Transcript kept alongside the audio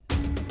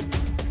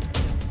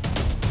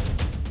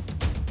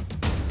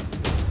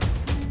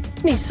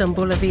Ni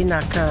Sambulavi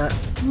Naka,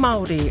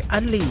 Māori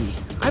Ali.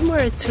 I'm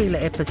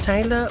Waratula Epa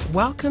Taylor.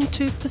 Welcome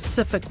to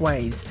Pacific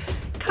Waves.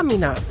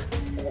 Coming up.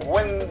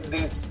 When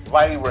this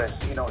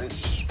virus, is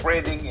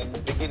spreading and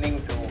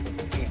beginning to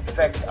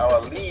infect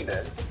our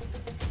leaders,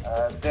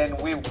 then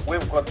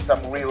we've got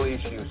some real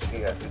issues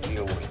here to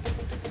deal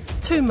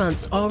with. 2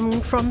 months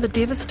on from the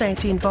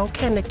devastating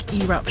volcanic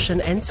eruption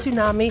and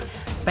tsunami,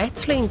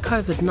 battling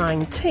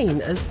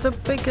COVID-19 is the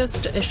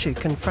biggest issue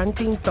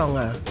confronting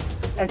Tonga.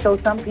 And so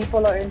some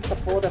people are in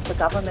support of the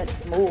government's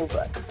move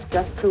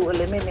just to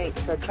eliminate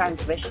the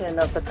transmission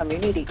of the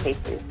community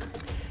cases.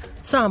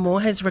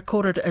 Samoa has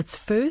recorded its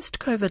first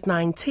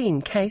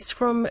COVID-19 case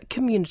from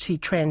community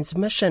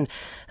transmission,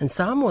 and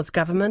Samoa's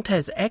government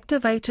has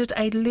activated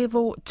a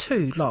level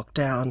 2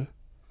 lockdown.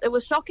 It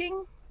was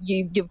shocking.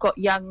 You've got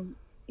young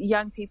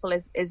people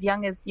as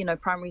young as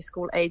primary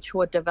school age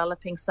who are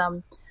developing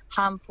some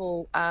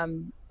harmful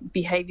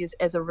behaviours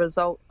as a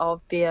result of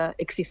their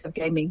excessive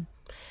gaming.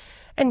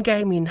 And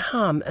gaming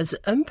harm is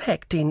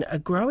impacting a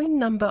growing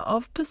number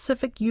of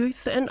Pacific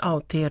youth in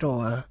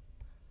Aotearoa.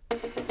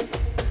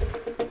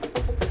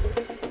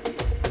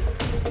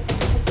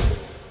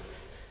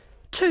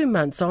 2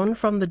 months on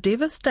from the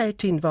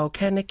devastating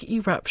volcanic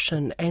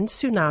eruption and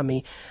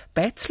tsunami,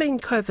 battling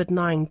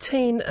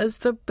COVID-19 is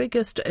the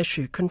biggest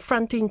issue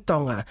confronting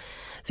Tonga.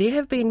 There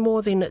have been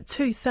more than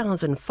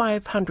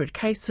 2,500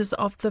 cases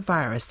of the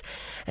virus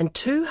and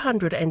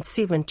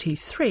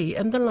 273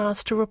 in the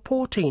last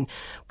reporting,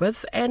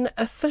 with an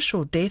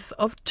official death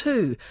of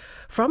 2.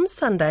 From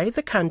Sunday,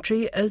 the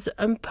country is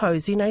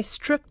imposing a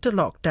stricter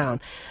lockdown,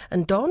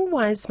 and Don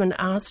Wiseman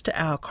asked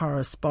our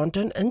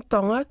correspondent in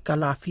Tonga,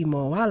 Kalafi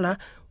Moala,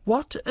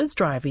 what is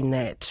driving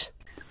that?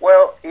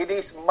 Well, it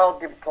is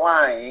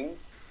multiplying.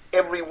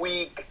 Every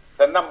week,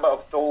 the number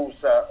of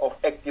those of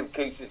active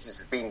cases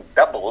is being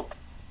doubled,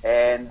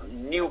 and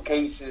new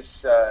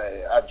cases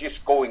are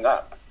just going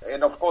up.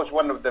 And of course,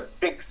 one of the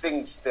big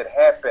things that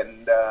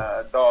happened,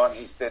 Don,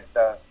 is that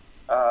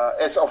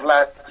as of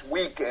last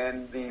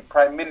weekend, the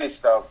Prime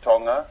Minister of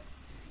Tonga,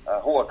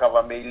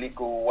 Huakava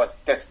Meiliku, was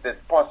tested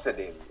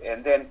positive.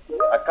 And then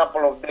a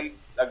couple of days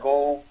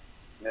ago,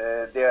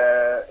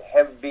 there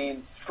have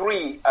been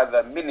 3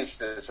 other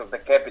ministers of the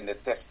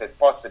cabinet tested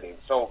positive.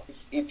 So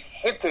it's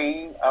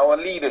hitting our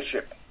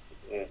leadership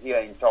here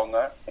in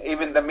Tonga.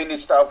 Even the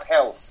Minister of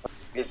Health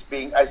is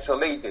being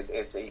isolated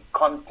as a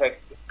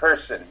contact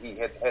person. He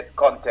had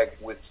contact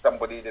with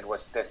somebody that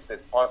was tested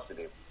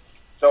positive.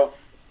 So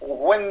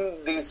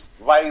when this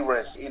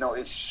virus,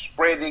 is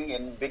spreading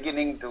and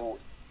beginning to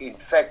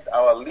infect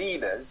our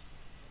leaders,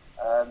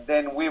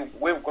 then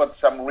we've got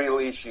some real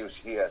issues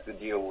here to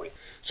deal with.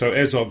 So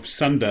as of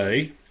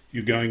Sunday,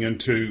 you're going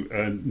into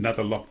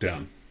another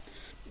lockdown?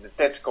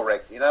 That's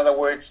correct. In other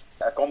words,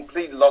 a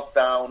complete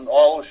lockdown.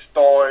 All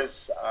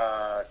stores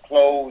are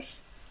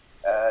closed.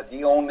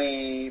 The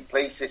only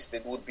places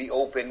that would be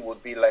open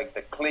would be like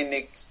the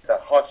clinics, the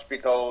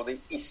hospital, the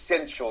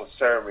essential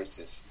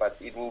services. But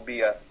it will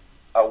be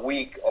a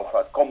week of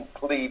a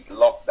complete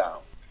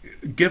lockdown.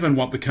 Given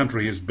what the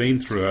country has been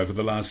through over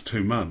the last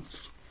 2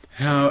 months,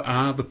 how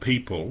are the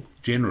people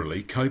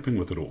generally coping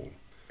with it all?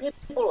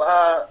 People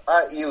are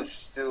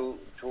used to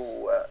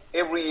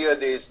every year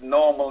there's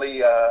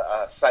normally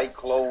a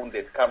cyclone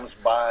that comes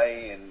by,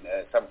 and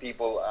some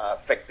people are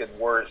affected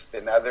worse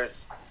than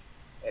others.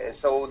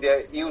 So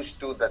they're used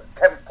to the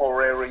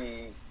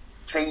temporary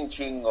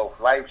changing of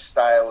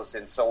lifestyles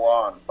and so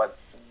on. But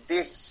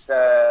this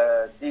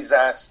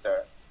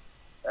disaster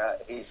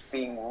is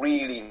being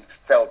really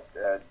felt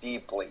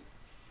deeply.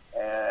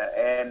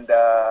 And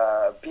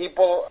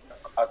people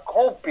are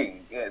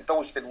coping,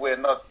 those that were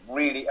not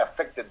really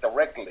affected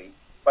directly,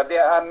 but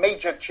there are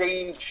major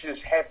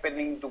changes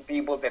happening to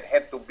people that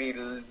had to be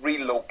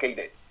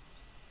relocated.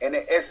 And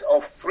as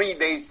of 3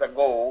 days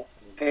ago,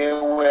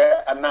 there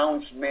were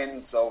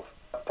announcements of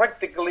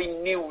practically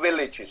new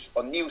villages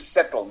or new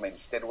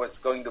settlements that was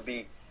going to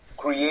be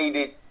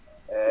created,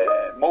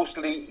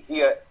 mostly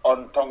here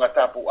on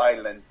Tongatapu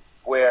Island,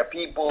 where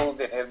people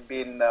that have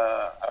been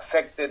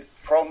affected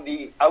from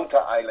the outer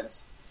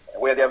islands,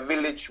 where their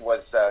village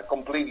was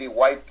completely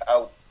wiped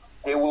out,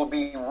 they will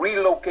be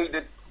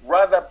relocated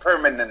rather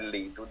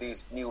permanently to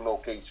these new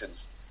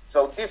locations.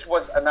 So this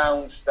was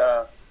announced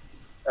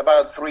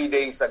about 3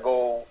 days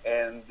ago,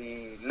 and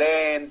the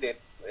land that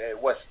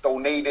was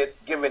donated,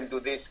 given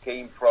to this,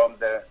 came from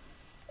the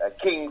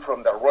king,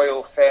 from the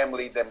royal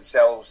family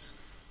themselves.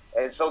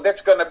 And so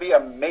that's going to be a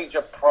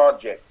major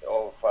project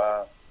of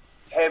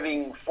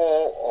having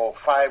 4 or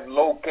 5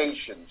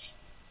 locations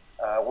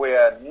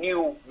where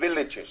new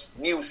villages,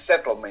 new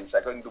settlements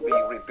are going to be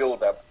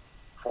rebuilt up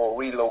for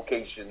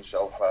relocations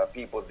of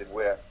people that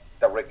were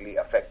directly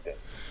affected.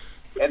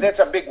 And that's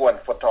a big one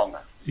for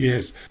Tonga.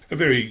 Yes, a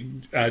very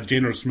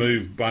generous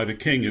move by the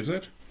king, is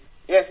it?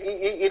 Yes,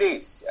 it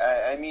is.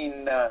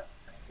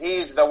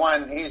 He's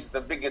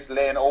the biggest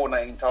landowner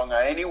in Tonga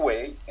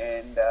anyway,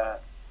 and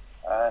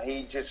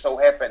he just so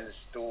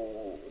happens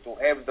to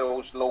have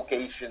those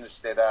locations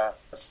that are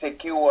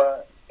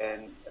secure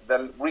and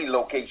the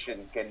relocation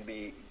can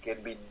be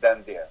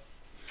done there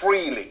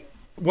freely.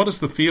 What is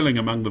the feeling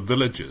among the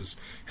villagers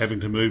having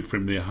to move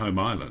from their home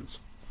islands?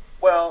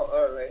 Well,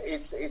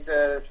 it's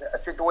a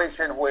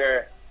situation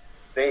where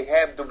they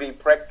have to be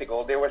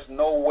practical. There was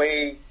no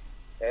way,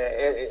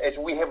 as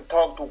we have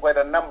talked to quite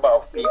a number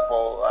of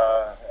people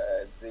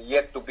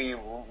yet to be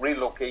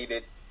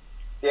relocated,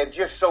 they're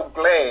just so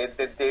glad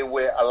that they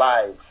were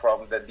alive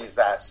from the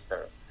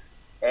disaster.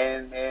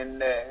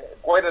 And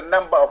quite a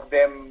number of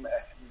them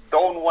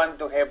don't want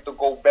to have to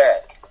go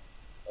back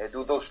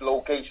to those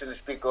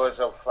locations because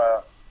of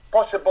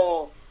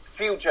possible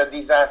future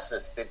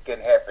disasters that can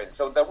happen.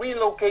 So the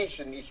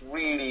relocation is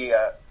really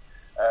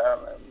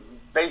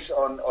based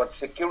on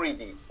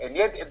security. And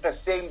yet at the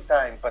same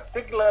time,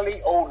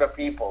 particularly older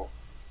people,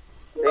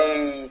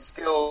 they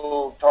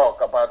still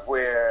talk about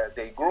where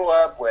they grew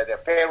up, where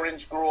their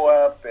parents grew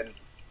up,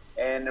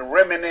 and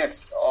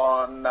reminisce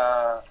on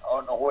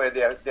where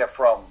they're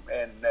from.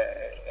 And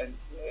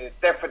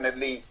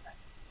definitely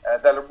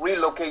the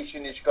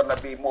relocation is going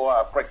to be more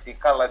a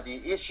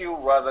practicality issue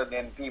rather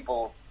than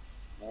people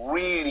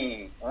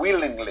really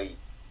willingly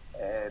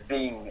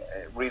being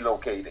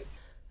relocated.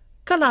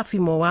 Kalafi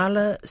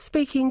Moala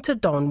speaking to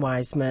Don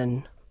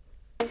Wiseman.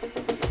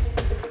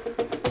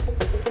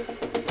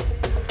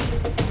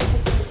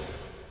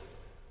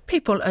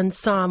 People in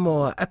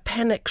Samoa are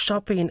panic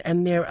shopping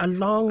and there are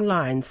long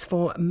lines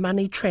for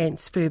money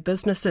transfer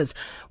businesses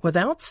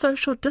without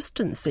social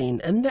distancing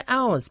in the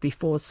hours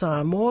before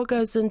Samoa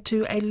goes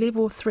into a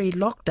level 3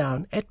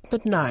 lockdown at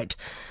midnight.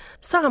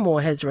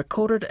 Samoa has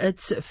recorded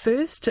its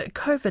first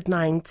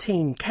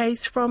COVID-19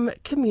 case from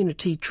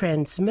community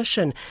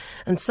transmission,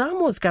 and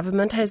Samoa's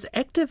government has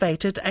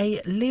activated a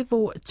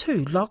level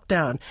 2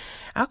 lockdown.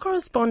 Our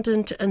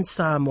correspondent in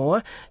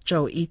Samoa,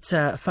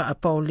 Joita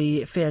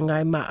Fa'apoli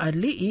Whiangai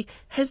Ma'ali'i,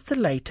 has the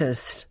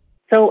latest.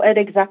 So at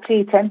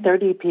exactly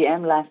 10:30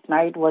 p.m. last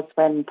night was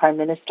when Prime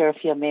Minister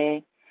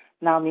Fiame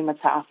Naomi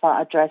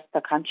Mata'afa addressed the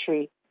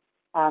country.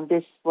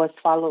 This was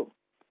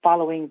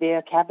following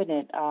their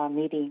cabinet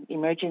meeting,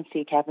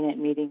 emergency cabinet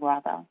meeting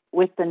rather,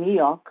 with the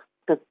NEOC,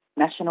 the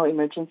National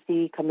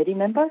Emergency Committee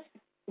members,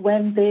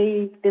 when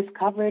they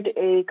discovered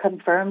a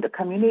confirmed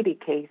community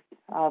case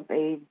of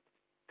a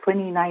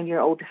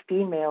 29-year-old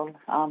female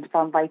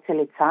from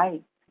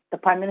Vaitilitai. The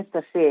Prime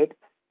Minister said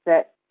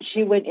that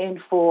she went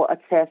in for a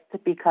test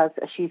because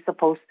she's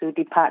supposed to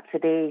depart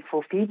today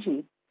for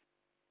Fiji.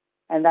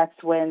 And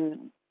that's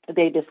when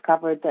they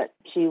discovered that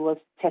she was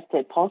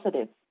tested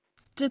positive.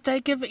 Did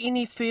they give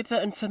any further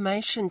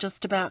information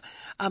just about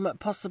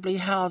possibly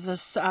how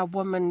this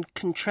woman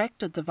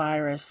contracted the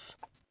virus?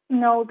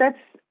 No, that's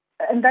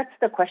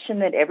the question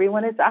that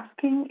everyone is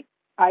asking.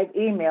 I've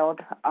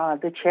emailed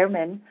the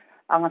chairman,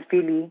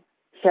 Angafili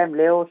Shem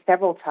Leo,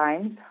 several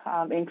times,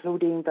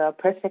 including the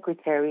press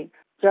secretary,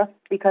 just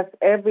because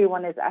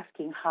everyone is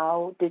asking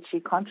how did she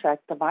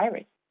contract the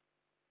virus.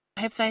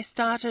 Have they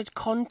started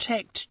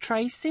contact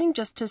tracing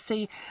just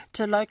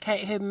to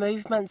locate her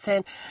movements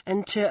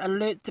and to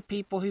alert the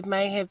people who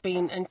may have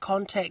been in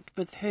contact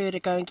with her to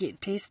go and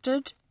get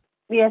tested?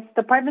 Yes,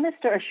 the Prime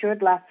Minister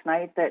assured last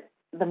night that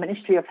the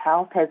Ministry of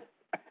Health has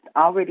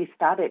already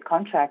started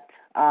contact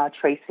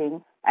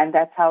tracing, and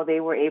that's how they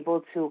were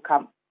able to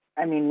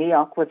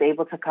NEOC was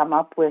able to come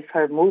up with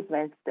her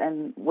movements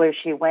and where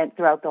she went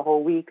throughout the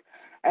whole week,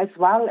 as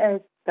well as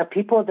the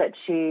people that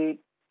she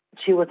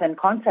was in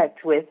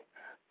contact with.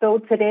 So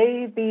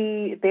today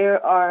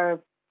there are,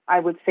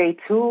 I would say,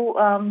 2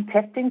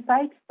 testing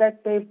sites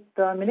that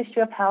the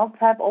Ministry of Health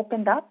have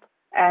opened up.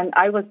 And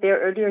I was there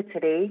earlier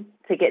today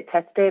to get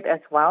tested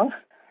as well.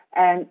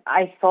 And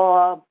I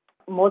saw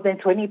more than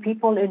 20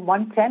 people in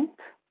one tent,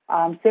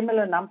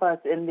 similar numbers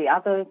in the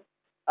other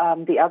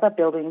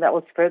building that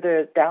was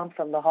further down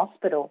from the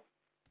hospital.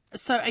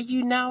 So are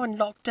you now in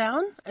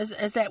lockdown? Is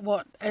that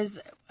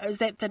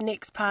the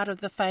next part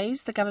of the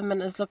phase? The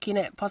government is looking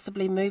at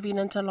possibly moving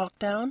into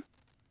lockdown?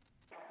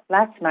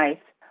 Last night,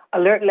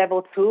 Alert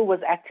Level 2 was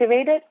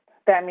activated.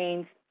 That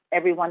means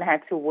everyone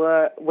had to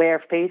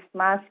wear face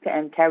masks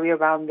and carry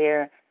around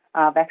their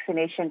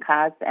vaccination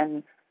cards,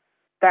 and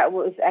that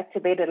was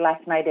activated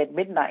last night at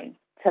midnight.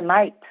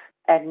 Tonight,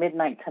 at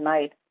midnight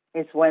tonight,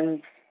 is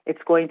when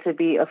it's going to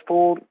be a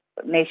full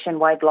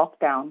nationwide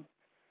lockdown,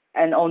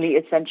 and only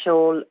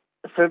essential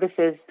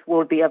services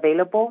will be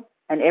available,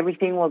 and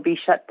everything will be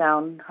shut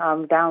down,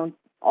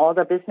 all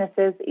the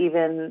businesses,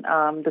 even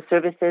the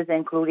services,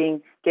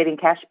 including getting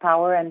cash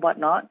power and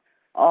whatnot,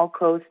 all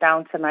closed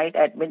down tonight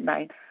at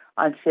midnight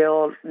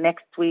until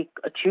next week,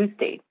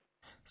 Tuesday.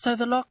 So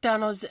the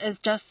lockdown is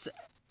just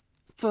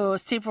for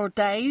several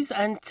days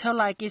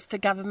until, I guess, the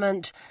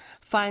government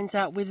finds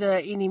out whether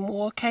any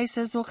more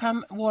cases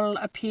will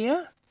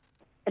appear?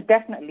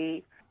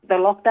 Definitely. The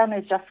lockdown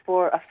is just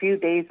for a few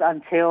days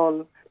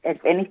until,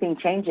 if anything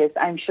changes,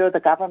 I'm sure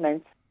the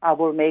government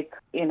will make,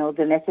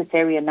 the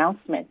necessary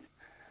announcements.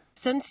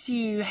 Since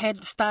you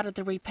had started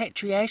the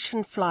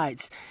repatriation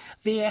flights,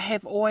 there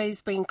have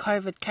always been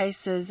COVID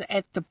cases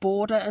at the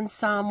border in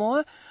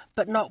Samoa,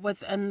 but not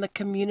within the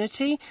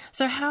community.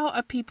 So how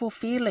are people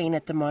feeling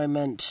at the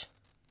moment?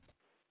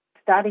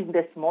 Starting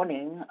this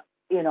morning,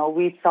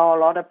 we saw a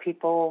lot of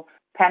people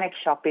panic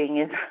shopping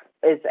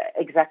is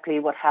exactly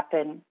what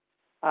happened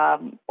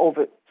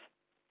over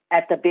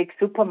at the big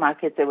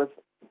supermarkets. It was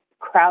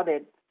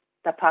crowded.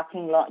 The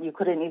parking lot, you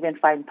couldn't even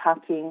find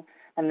parking.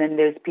 And then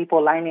there's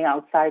people lining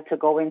outside to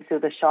go into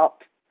the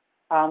shops,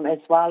 as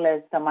well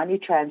as the money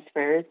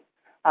transfers,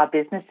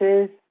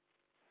 businesses.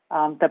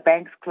 The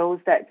banks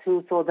closed at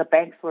 2, so the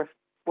banks were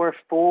were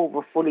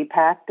fully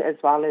packed, as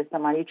well as the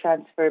money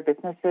transfer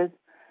businesses.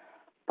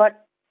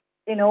 But,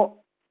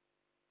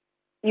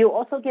 you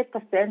also get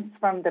the sense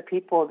from the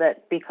people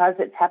that because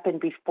it's happened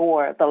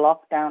before, the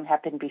lockdown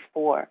happened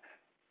before,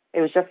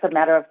 it was just a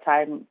matter of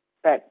time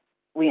that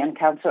we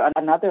encounter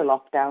another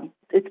lockdown.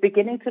 It's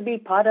beginning to be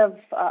part of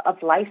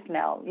life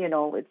now.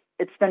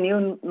 It's the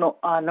new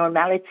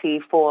normality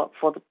for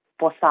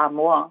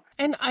Samoa.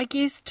 And I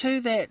guess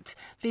too that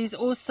there's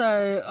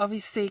also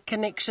obviously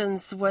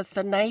connections with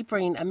the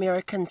neighbouring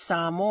American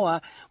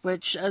Samoa,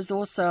 which is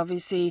also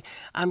obviously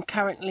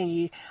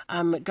currently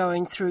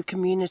going through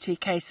community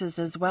cases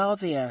as well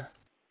there.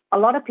 A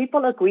lot of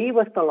people agree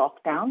with the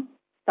lockdown.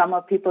 Some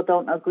of people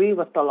don't agree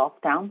with the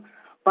lockdown.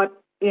 But,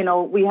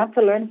 we have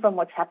to learn from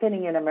what's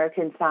happening in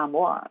American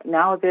Samoa.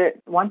 Now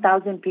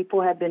 1,000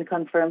 people have been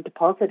confirmed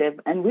positive,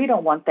 and we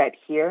don't want that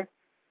here.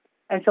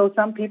 And so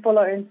some people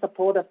are in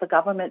support of the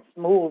government's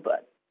move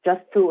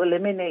just to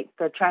eliminate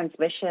the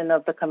transmission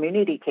of the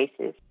community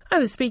cases. I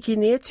was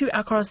speaking there to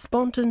our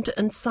correspondent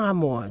in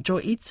Samoa,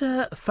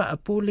 Joita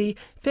Fa'apuli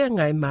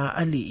Whengai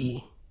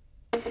Ma'ali'i.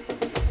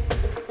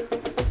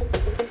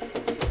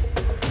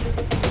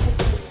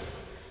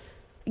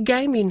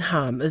 Gaming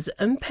harm is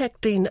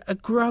impacting a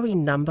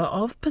growing number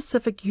of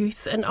Pacific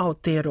youth in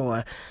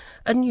Aotearoa.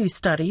 A new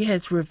study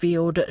has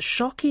revealed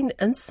shocking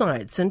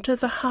insights into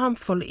the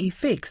harmful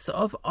effects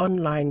of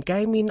online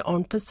gaming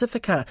on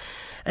Pacifica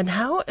and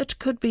how it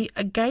could be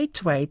a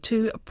gateway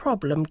to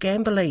problem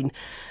gambling.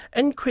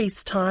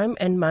 Increased time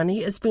and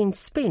money is being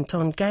spent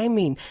on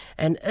gaming,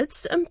 and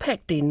it's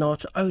impacting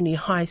not only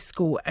high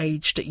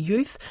school-aged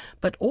youth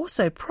but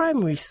also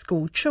primary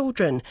school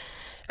children.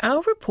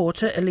 Our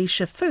reporter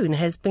Alicia Foon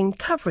has been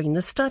covering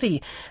the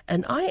study,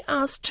 and I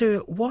asked her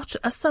what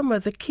are some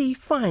of the key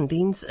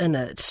findings in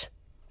it.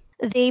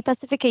 The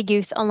Pacifica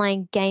Youth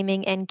Online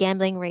Gaming and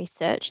Gambling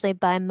Research, led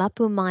by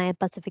Mapumaya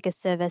Pacifica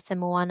Service and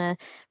Moana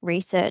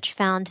Research,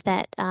 found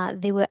that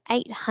there were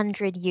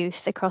 800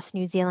 youth across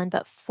New Zealand,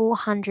 but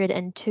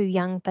 402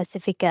 young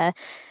Pacifica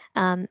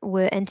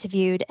were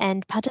interviewed,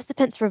 and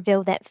participants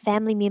revealed that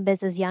family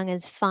members as young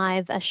as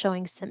 5 are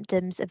showing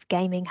symptoms of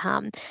gaming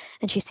harm.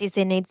 And she says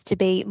there needs to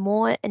be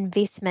more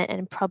investment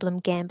in problem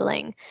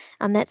gambling.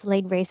 That's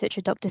lead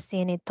researcher Dr.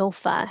 Sione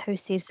Tofa, who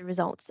says the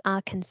results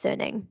are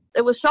concerning.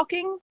 It was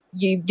shocking.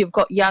 You've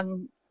got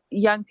young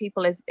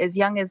people as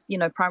young as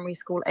primary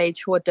school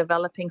age who are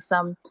developing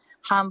some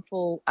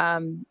harmful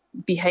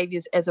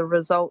behaviours as a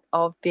result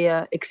of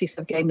their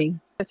excessive gaming.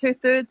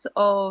 2/3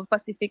 of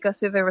Pacifica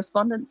survey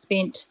respondents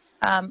spent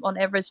on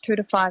average 2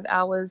 to 5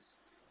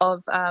 hours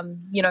of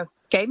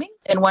gaming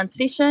in one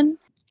session.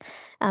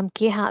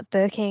 Gerhard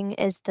Birking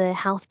is the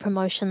health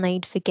promotion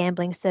lead for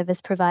gambling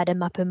service provider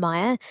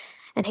Mapumaya,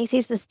 and he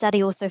says the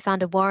study also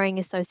found a worrying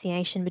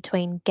association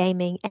between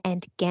gaming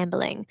and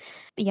gambling.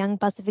 Young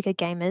Pacifica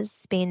gamers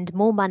spend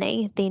more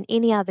money than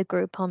any other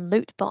group on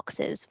loot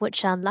boxes,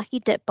 which are lucky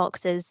dip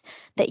boxes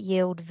that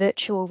yield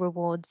virtual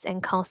rewards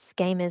and cost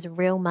gamers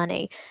real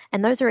money.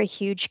 And those are a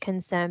huge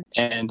concern.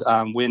 And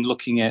when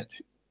looking at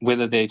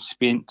whether they've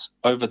spent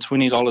over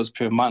 $20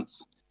 per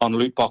month on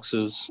loot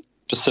boxes,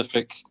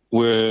 Pacific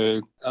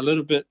were a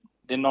little bit,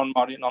 they're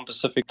non-Māori,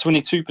 non-Pacific,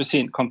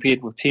 22%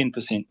 compared with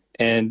 10%.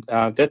 And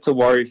that's a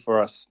worry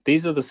for us.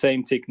 These are the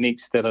same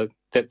techniques that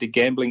the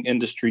gambling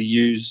industry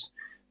use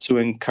to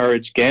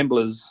encourage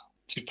gamblers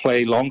to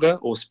play longer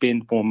or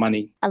spend more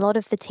money. A lot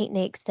of the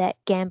techniques that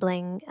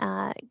gambling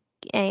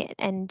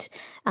and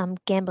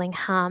gambling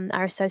harm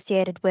are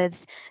associated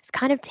with is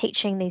kind of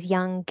teaching these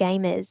young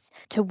gamers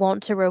to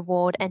want a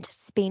reward and to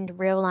spend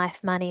real life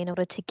money in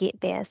order to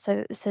get there.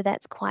 So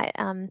that's quite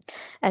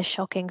a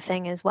shocking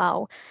thing as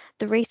well.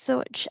 The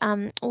research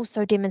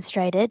also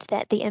demonstrated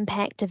that the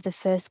impact of the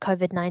first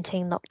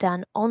COVID-19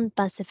 lockdown on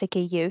Pacifica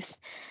youth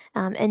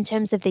in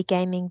terms of their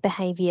gaming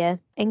behaviour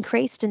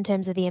increased in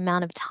terms of the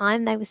amount of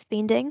time they were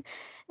spending.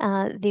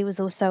 There was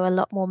also a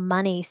lot more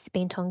money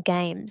spent on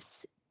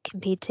games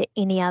compared to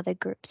any other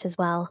groups as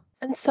well.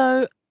 And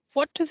so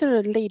what do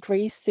the lead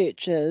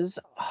researchers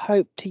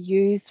hope to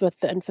use with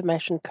the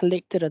information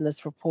collected in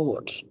this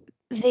report?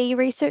 The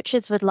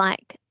researchers would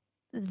like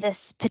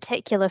this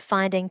particular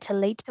finding to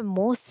lead to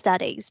more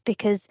studies,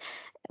 because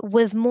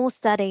with more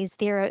studies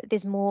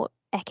there's more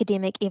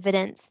academic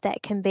evidence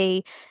that can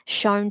be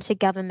shown to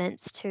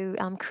governments to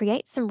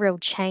create some real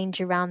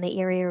change around the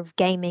area of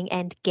gaming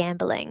and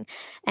gambling.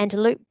 And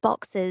loot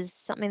boxes,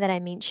 something that I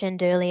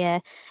mentioned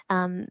earlier,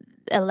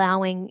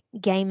 allowing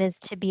gamers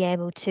to be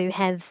able to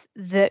have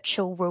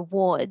virtual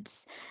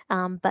rewards,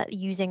 but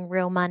using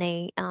real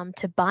money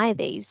to buy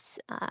these,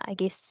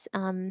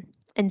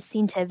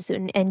 incentives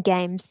and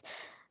games.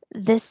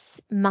 This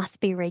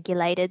must be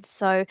regulated.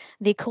 So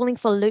they're calling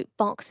for loot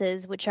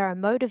boxes, which are a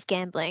mode of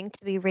gambling,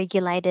 to be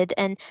regulated.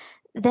 And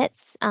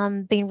that's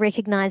been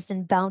recognised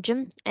in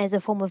Belgium as a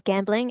form of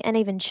gambling, and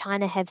even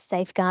China have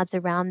safeguards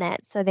around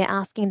that. So they're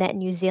asking that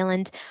New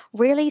Zealand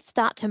really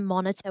start to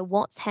monitor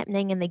what's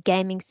happening in the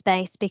gaming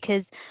space,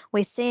 because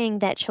we're seeing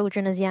that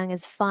children as young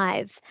as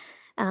 5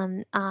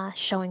 are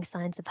showing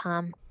signs of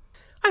harm.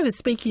 I was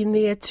speaking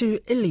there to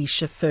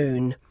Elisha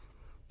Foon.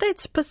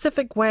 That's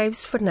Pacific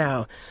Waves for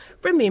now.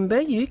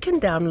 Remember, you can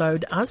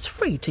download us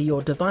free to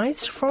your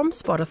device from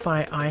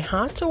Spotify,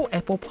 iHeart or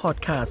Apple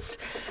Podcasts.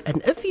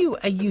 And if you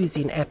are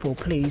using Apple,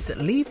 please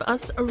leave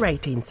us a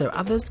rating so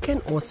others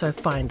can also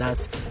find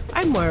us.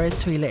 I'm Moira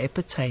Tuila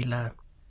Epatela.